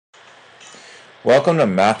Welcome to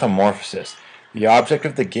Mathemorphosis. The object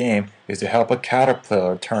of the game is to help a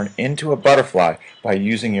caterpillar turn into a butterfly by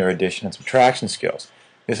using your addition and subtraction skills.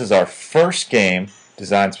 This is our first game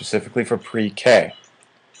designed specifically for pre-K.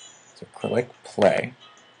 So click play.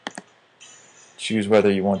 Choose whether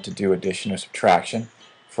you want to do addition or subtraction.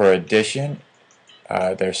 For addition,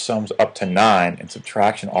 there's sums up to 9, and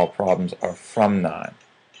subtraction, all problems are from 9.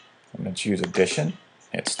 I'm going to choose addition,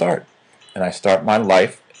 hit start. And I start my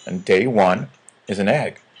life, and day 1 is an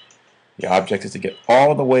egg. The object is to get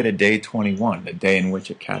all the way to day 21, the day in which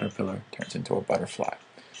a caterpillar turns into a butterfly.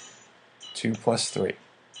 2 plus 3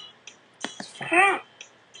 is 5.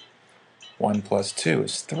 1 plus 2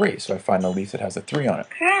 is 3, so I find the leaf that has a 3 on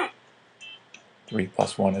it. 3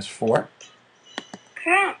 plus 1 is 4.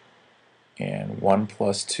 And 1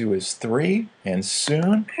 plus 2 is 3, and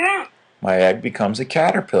soon my egg becomes a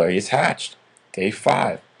caterpillar. He's hatched. Day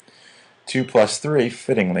 5. 2 plus 3,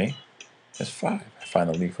 fittingly, is 5. I find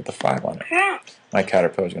the leaf with a 5 on it. My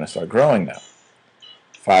caterpillar is going to start growing now.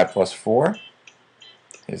 5 plus 4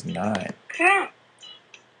 is 9.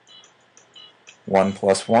 1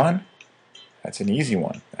 plus 1, that's an easy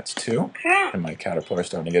one. That's 2. And my caterpillar is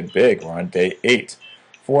starting to get big. We're on day 8.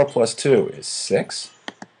 4 plus 2 is 6.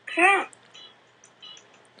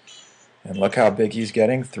 And look how big he's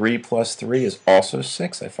getting. 3 plus 3 is also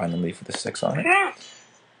 6. I find the leaf with a 6 on it.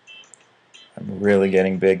 I'm really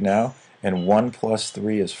getting big now. And 1 plus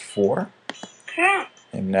 3 is 4.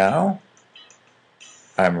 And now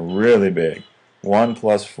I'm really big. 1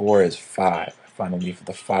 plus 4 is 5. I find the leaf with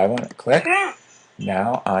a 5 on it. Click.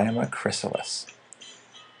 Now I am a chrysalis.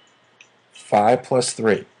 5 plus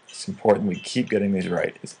 3. It's important we keep getting these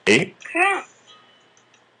right. Is 8.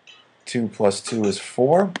 2 plus 2 is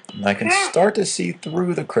 4. And I can start to see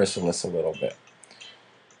through the chrysalis a little bit.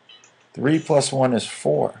 3 plus 1 is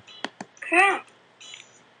 4.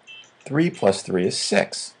 3 plus 3 is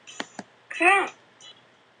 6.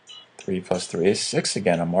 3 plus 3 is 6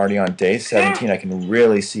 again. I'm already on day 17. I can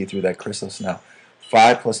really see through that chrysalis now.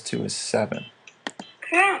 5 plus 2 is 7.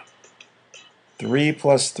 3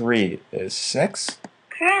 plus 3 is 6.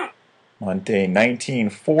 On day 19,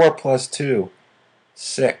 4 plus 2,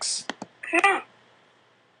 6.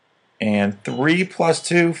 And 3 plus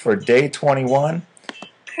 2 for day 21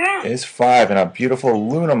 is 5. And a beautiful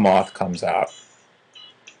Luna moth comes out.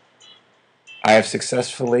 I have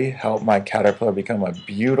successfully helped my caterpillar become a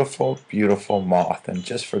beautiful, beautiful moth. And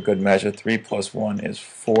just for good measure, 3 plus 1 is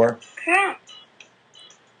 4.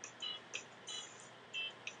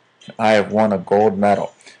 I have won a gold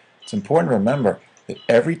medal. It's important to remember that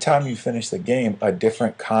every time you finish the game, a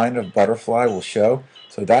different kind of butterfly will show.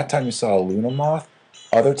 So that time you saw a Luna moth.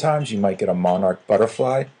 Other times you might get a monarch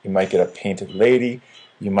butterfly. You might get a painted lady.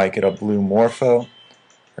 You might get a blue morpho,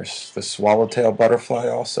 or the swallowtail butterfly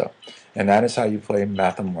also. And that is how you play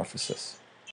Mathemorphosis.